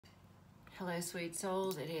Hello, sweet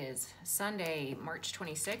souls. It is Sunday, March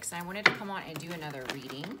 26th. I wanted to come on and do another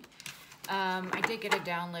reading. I did get a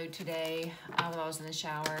download today while I was in the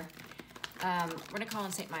shower. We're going to call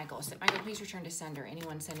on St. Michael. St. Michael, please return to sender.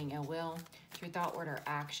 Anyone sending ill will through thought, word, or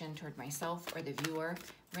action toward myself or the viewer.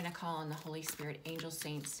 We're going to call on the Holy Spirit, angels,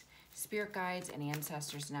 saints, spirit guides, and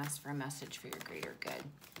ancestors and ask for a message for your greater good.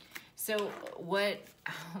 So what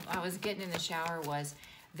I was getting in the shower was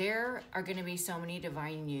there are going to be so many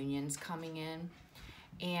divine unions coming in,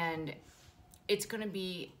 and it's going to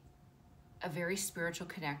be a very spiritual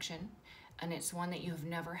connection, and it's one that you've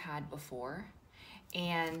never had before,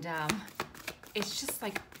 and it's just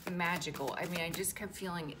like magical. I mean, I just kept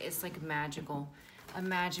feeling it's like magical, a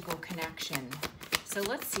magical connection. So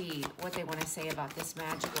let's see what they want to say about this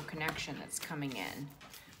magical connection that's coming in.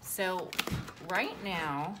 So right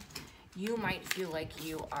now, you might feel like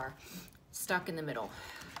you are stuck in the middle.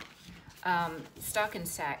 Stuck and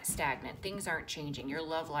stagnant. Things aren't changing. Your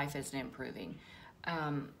love life isn't improving.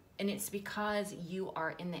 And it's because you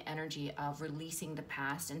are in the energy of releasing the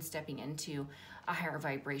past and stepping into a higher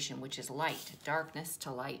vibration, which is light, darkness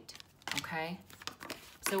to light. Okay?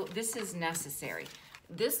 So this is necessary.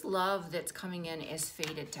 This love that's coming in is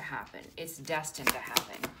fated to happen. It's destined to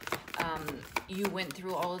happen. You went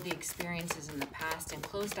through all of the experiences in the past and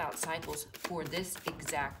closed out cycles for this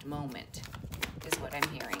exact moment, is what I'm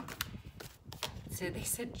hearing. So they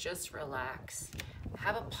said, just relax.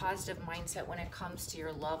 Have a positive mindset when it comes to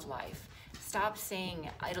your love life. Stop saying,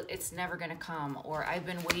 it's never going to come, or I've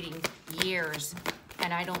been waiting years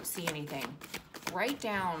and I don't see anything. Write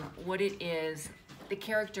down what it is, the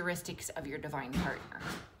characteristics of your divine partner.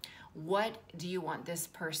 What do you want this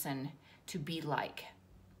person to be like?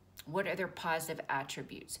 What are their positive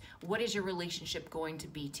attributes? What is your relationship going to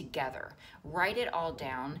be together? Write it all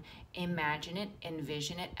down, imagine it,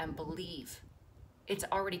 envision it, and believe. It's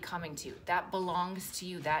already coming to you. That belongs to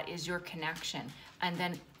you. That is your connection. And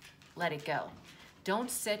then let it go. Don't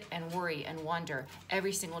sit and worry and wonder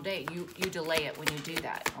every single day. You delay it when you do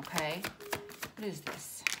that, okay? What is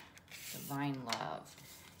this? Divine love.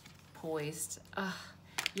 Poised.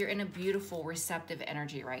 You're in a beautiful, receptive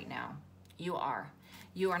energy right now. You are.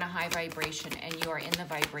 You are in a high vibration, and you are in the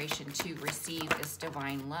vibration to receive this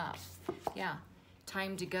divine love. Yeah.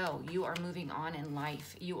 Time to go. You are moving on in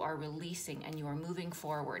life. You are releasing and you are moving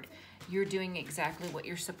forward. You're doing exactly what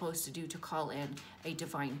you're supposed to do to call in a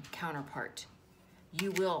divine counterpart.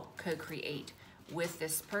 You will co-create with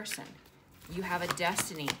this person. You have a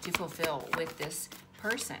destiny to fulfill with this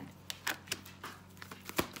person.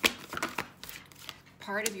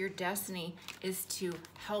 Part of your destiny is to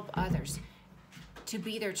help others, to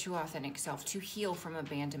be their true authentic self, to heal from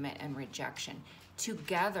abandonment and rejection.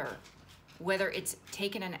 Together, whether it's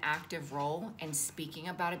taken an active role in speaking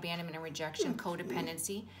about abandonment and rejection,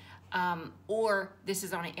 codependency, or this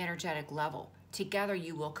is on an energetic level. Together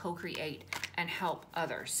you will co-create and help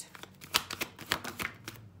others.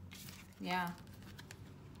 Yeah.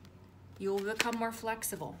 You will become more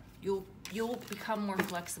flexible. You'll become more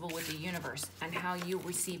flexible with the universe and how you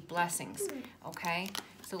receive blessings, okay?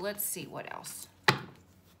 So let's see what else.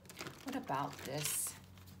 What about this?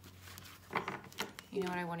 You know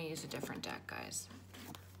what? I want to use a different deck, guys.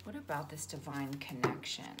 What about this divine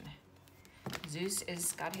connection? Zeus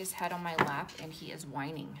has got his head on my lap and he is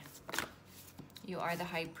whining. You are the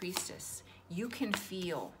high priestess. You can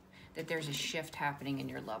feel that there's a shift happening in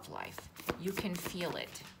your love life. You can feel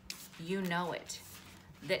it. You know it.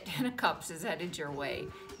 That Ten of Cups is headed your way.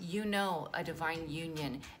 You know a divine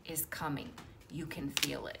union is coming. You can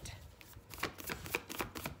feel it.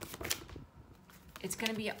 It's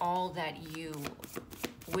going to be all that you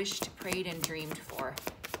wished, prayed, and dreamed for.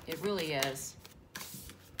 It really is.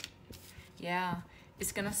 Yeah,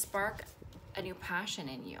 it's going to spark a new passion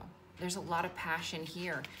in you. There's a lot of passion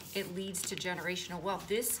here. It leads to generational wealth.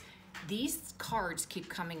 These cards keep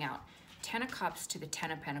coming out. Ten of Cups to the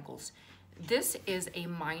Ten of Pentacles. This is a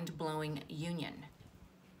mind-blowing union.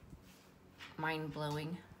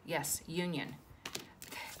 Mind-blowing, yes, union.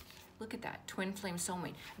 Look at that, twin flame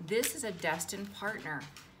soulmate. This is a destined partner.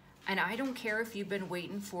 And I don't care if you've been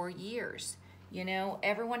waiting for years. You know,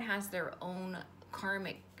 everyone has their own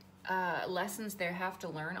karmic lessons they have to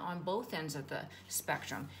learn on both ends of the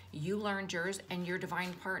spectrum. You learned yours and your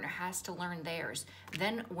divine partner has to learn theirs.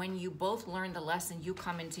 Then when you both learn the lesson, you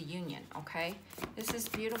come into union, okay? This is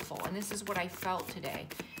beautiful. And this is what I felt today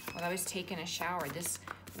when I was taking a shower, this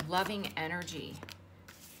loving energy.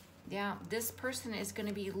 Yeah, this person is going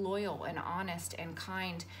to be loyal and honest and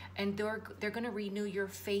kind, and they're going to renew your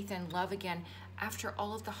faith and love again after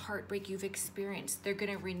all of the heartbreak you've experienced. They're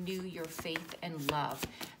going to renew your faith and love.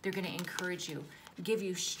 They're going to encourage you. give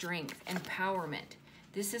you strength, empowerment.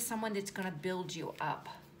 This is someone that's going to build you up.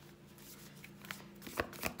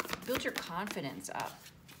 Build your confidence up.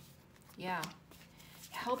 Yeah.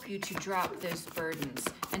 Help you to drop those burdens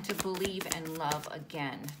and to believe and love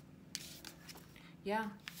again. Yeah.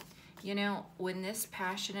 You know, when this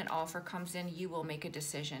passionate offer comes in, you will make a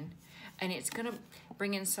decision. And it's going to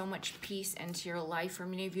bring in so much peace into your life. For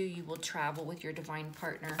many of you, you will travel with your divine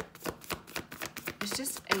partner. It's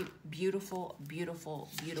just a beautiful, beautiful,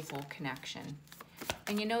 beautiful connection.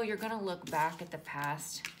 And you know, you're going to look back at the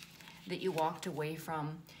past that you walked away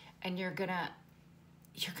from, and you're going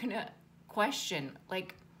to question,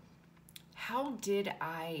 like, how did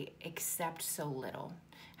I accept so little?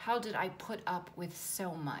 How did I put up with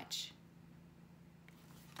so much?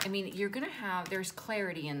 I mean, you're going to have, there's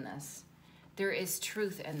clarity in this. There is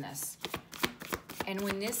truth in this. And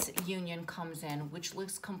when this union comes in, which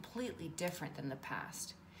looks completely different than the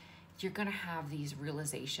past, you're going to have these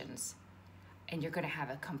realizations, and you're going to have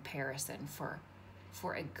a comparison for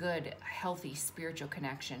a good, healthy spiritual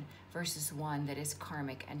connection versus one that is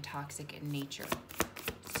karmic and toxic in nature.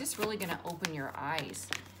 It's just really going to open your eyes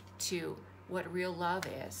to what real love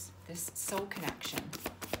is, this soul connection.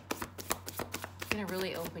 It's going to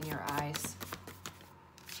really open your eyes.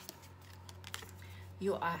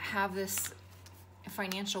 You have this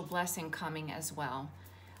financial blessing coming as well.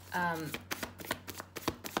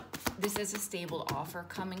 This is a stable offer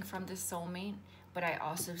coming from this soulmate, but I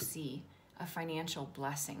also see a financial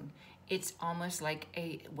blessing. It's almost like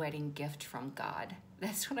a wedding gift from God.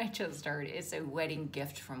 That's what I just heard. It's a wedding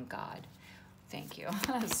gift from God. Thank you.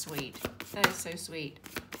 That's sweet. That is so sweet.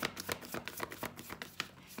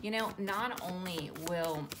 You know, not only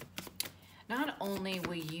will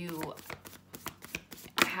you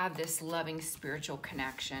have this loving spiritual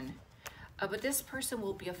connection, but this person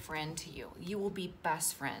will be a friend to you. You will be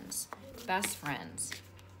best friends. Best friends.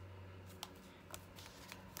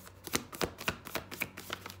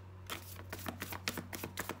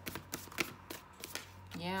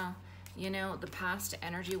 Yeah. You know, the past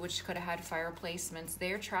energy, which could have had fire placements,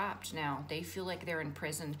 they're trapped now. They feel like they're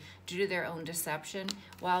imprisoned due to their own deception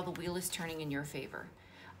while the wheel is turning in your favor.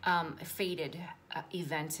 Fated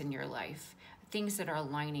events in your life, things that are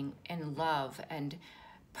aligning in love and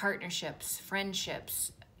partnerships,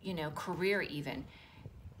 friendships, you know, career even.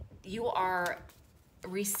 You are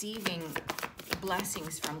receiving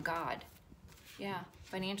blessings from God. Yeah,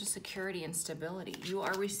 financial security and stability. You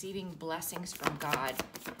are receiving blessings from God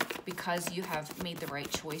because you have made the right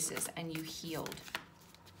choices and you healed.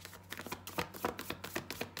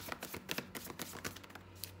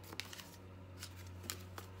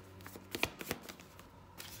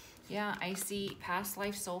 Yeah, I see past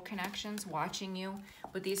life soul connections watching you,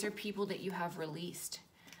 but these are people that you have released.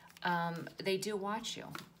 They do watch you.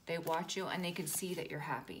 They watch you and they can see that you're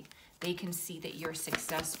happy. They can see that you're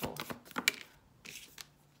successful.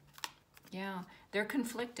 Yeah, they're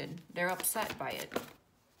conflicted. They're upset by it.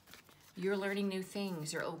 You're learning new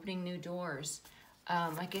things. You're opening new doors.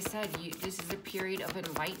 Like I said, this is a period of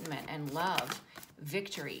enlightenment and love,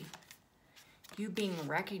 victory. You being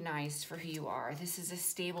recognized for who you are. This is a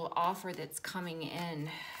stable offer that's coming in.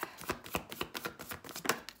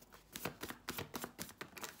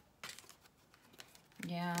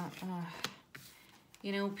 Yeah.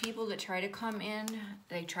 You know, people that try to come in,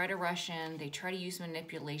 they try to rush in, they try to use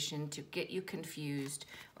manipulation to get you confused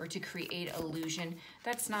or to create illusion.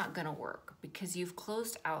 That's not going to work because you've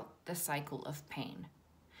closed out the cycle of pain.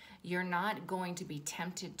 You're not going to be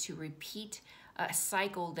tempted to repeat a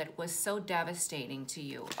cycle that was so devastating to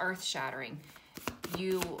you, earth-shattering.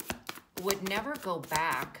 You would never go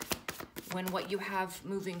back when what you have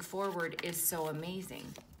moving forward is so amazing.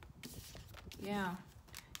 Yeah.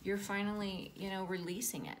 You're finally, you know,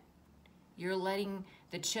 releasing it. You're letting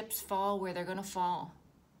the chips fall where they're going to fall.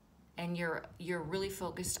 And you're really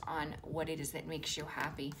focused on what it is that makes you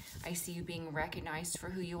happy. I see you being recognized for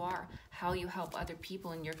who you are, how you help other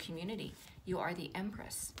people in your community. You are the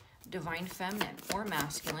Empress, divine feminine or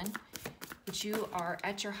masculine, but you are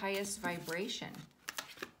at your highest vibration.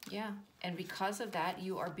 Yeah, and because of that,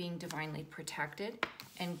 you are being divinely protected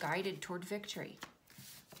and guided toward victory.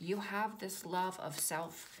 You have this love of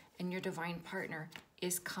self, and your divine partner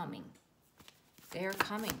is coming. They are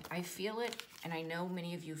coming. I feel it, and I know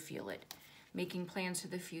many of you feel it. Making plans for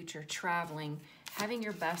the future, traveling, having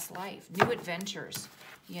your best life, new adventures,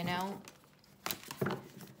 you know.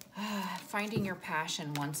 Finding your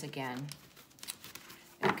passion once again.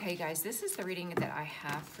 Okay, guys, this is the reading that I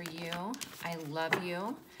have for you. I love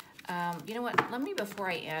you. You know what? Let me, before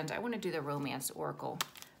I end, I want to do the romance oracle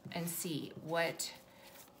and see what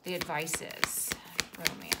the advice is.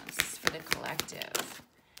 Romance for the collective.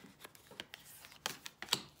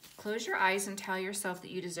 Close your eyes and tell yourself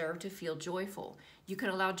that you deserve to feel joyful. You can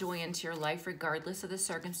allow joy into your life regardless of the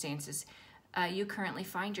circumstances you currently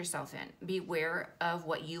find yourself in. Beware of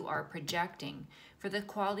what you are projecting. For the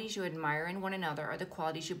qualities you admire in one another are the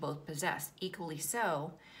qualities you both possess. Equally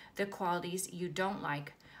so, the qualities you don't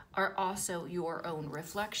like are also your own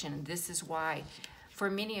reflection. This is why,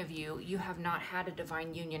 for many of you, you have not had a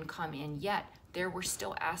divine union come in yet. There were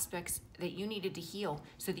still aspects that you needed to heal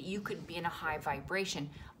so that you could be in a high vibration.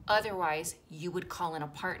 Otherwise, you would call in a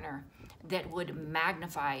partner that would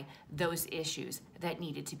magnify those issues that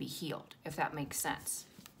needed to be healed, if that makes sense.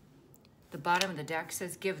 The bottom of the deck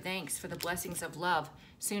says, give thanks for the blessings of love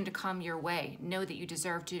soon to come your way. Know that you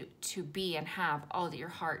deserve to be and have all that your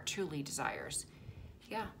heart truly desires.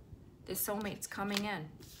 Yeah, the soulmate's coming in.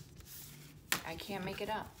 I can't make it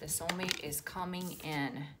up. The soulmate is coming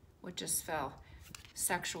in. What just fell?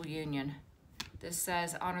 Sexual union. This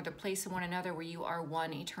says, honor the place of one another where you are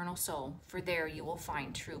one eternal soul, for there you will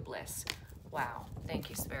find true bliss. Wow. Thank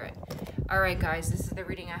you, Spirit. All right, guys, this is the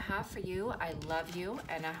reading I have for you. I love you,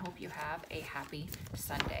 and I hope you have a happy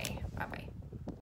Sunday. Bye-bye.